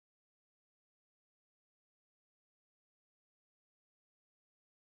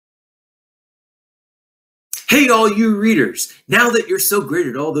Hey, all you readers! Now that you're so great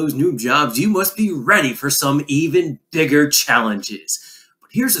at all those new jobs, you must be ready for some even bigger challenges.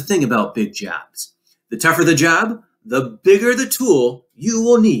 But here's the thing about big jobs. The tougher the job, the bigger the tool you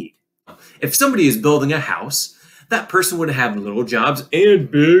will need. If somebody is building a house, that person would have little jobs and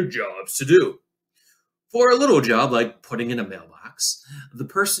big jobs to do. For a little job like putting in a mailbox, the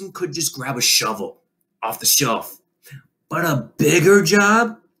person could just grab a shovel off the shelf. But a bigger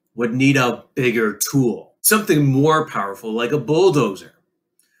job would need a bigger tool, something more powerful like a bulldozer.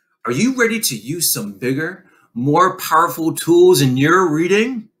 Are you ready to use some bigger, more powerful tools in your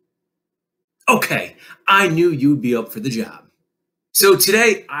reading? Okay, I knew you'd be up for the job. So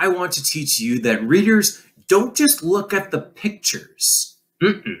today I want to teach you that readers don't just look at the pictures.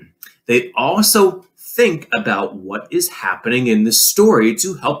 They also think about what is happening in the story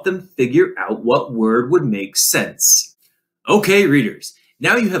to help them figure out what word would make sense. Okay, readers,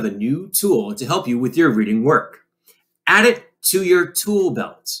 now you have a new tool to help you with your reading work. Add it to your tool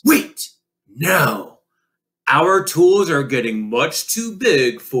belt. Wait, no. Our tools are getting much too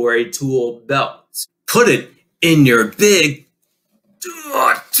big for a tool belt. Put it in your big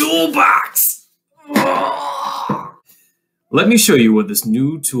toolbox. Let me show you what this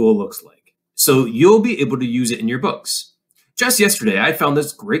new tool looks like, so you'll be able to use it in your books. Just yesterday, I found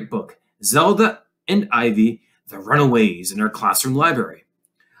this great book, Zelda and Ivy, The Runaways, in our classroom library.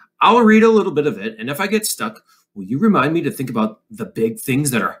 I'll read a little bit of it, and if I get stuck, will you remind me to think about the big things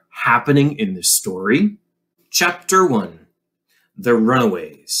that are happening in the story? Chapter 1, The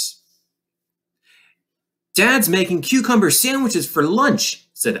Runaways. Dad's making cucumber sandwiches for lunch,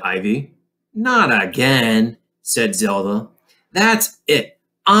 said Ivy. Not again, said Zelda. That's it.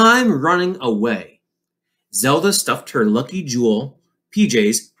 I'm running away. Zelda stuffed her Lucky Jewel,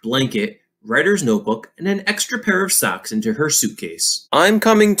 PJ's, blanket, writer's notebook, and an extra pair of socks into her suitcase. I'm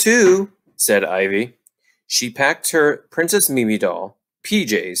coming too, said Ivy. She packed her Princess Mimi doll,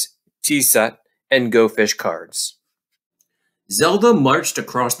 PJ's, tea set, and Go Fish cards. Zelda marched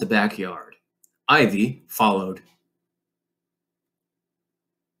across the backyard. Ivy followed.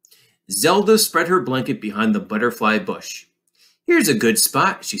 Zelda spread her blanket behind the butterfly bush. Here's a good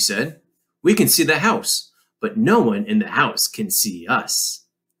spot, she said. We can see the house, but no one in the house can see us.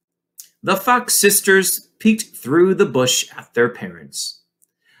 The Fox sisters peeked through the bush at their parents.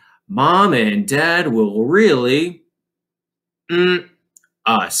 Mom and Dad will really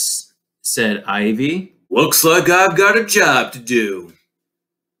us, said Ivy. Looks like I've got a job to do.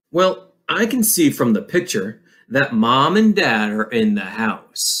 Well, I can see from the picture that Mom and Dad are in the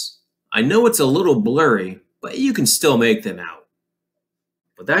house. I know it's a little blurry, but you can still make them out.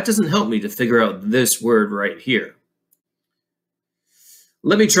 But that doesn't help me to figure out this word right here.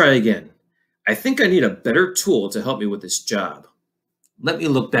 Let me try again. I think I need a better tool to help me with this job. Let me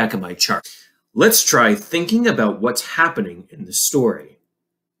look back at my chart. Let's try thinking about what's happening in the story.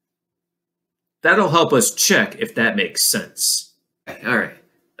 That'll help us check if that makes sense. All right.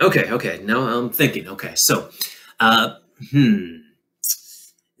 Okay. Now I'm thinking. Okay, so,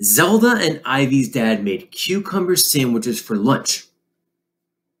 Zelda and Ivy's dad made cucumber sandwiches for lunch.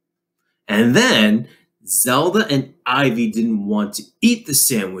 And then Zelda and Ivy didn't want to eat the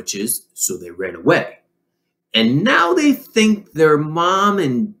sandwiches, so they ran away. And now they think their mom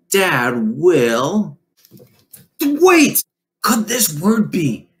and dad will... Wait! Could this word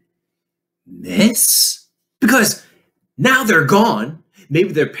be miss? Because now they're gone.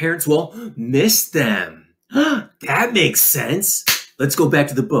 Maybe their parents will miss them. That makes sense. Let's go back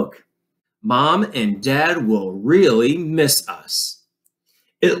to the book. Mom and Dad will really miss us.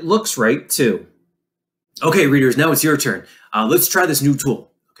 It looks right, too. Okay, readers, now it's your turn. Let's try this new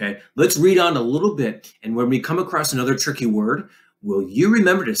tool, okay? Let's read on a little bit, and when we come across another tricky word, will you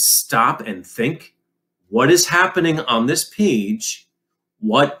remember to stop and think, what is happening on this page?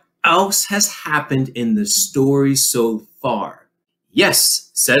 What else has happened in the story so far?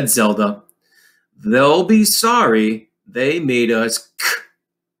 Yes, said Zelda. They'll be sorry they made us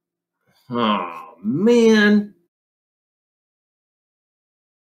Oh, man.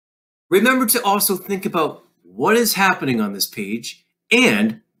 Remember to also think about what is happening on this page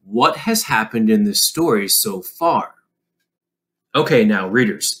and what has happened in the story so far. Okay, now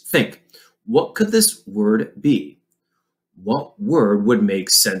readers, think. What could this word be? What word would make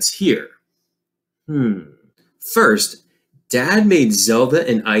sense here? First, Dad made Zelda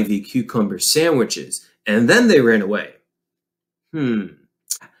and Ivy cucumber sandwiches, and then they ran away.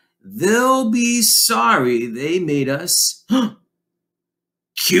 They'll be sorry they made us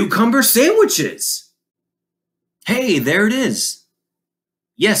cucumber sandwiches. Hey, there it is.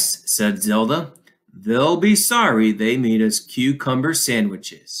 Yes, said Zelda. They'll be sorry they made us cucumber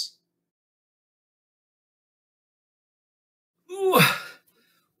sandwiches. Ooh.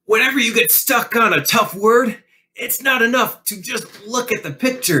 Whenever you get stuck on a tough word, it's not enough to just look at the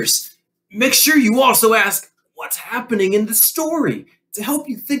pictures. Make sure you also ask what's happening in the story to help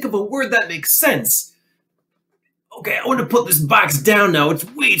you think of a word that makes sense. Okay, I want to put this box down now. It's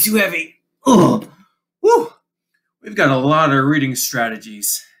way too heavy. Ugh. Woo. We've got a lot of reading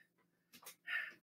strategies.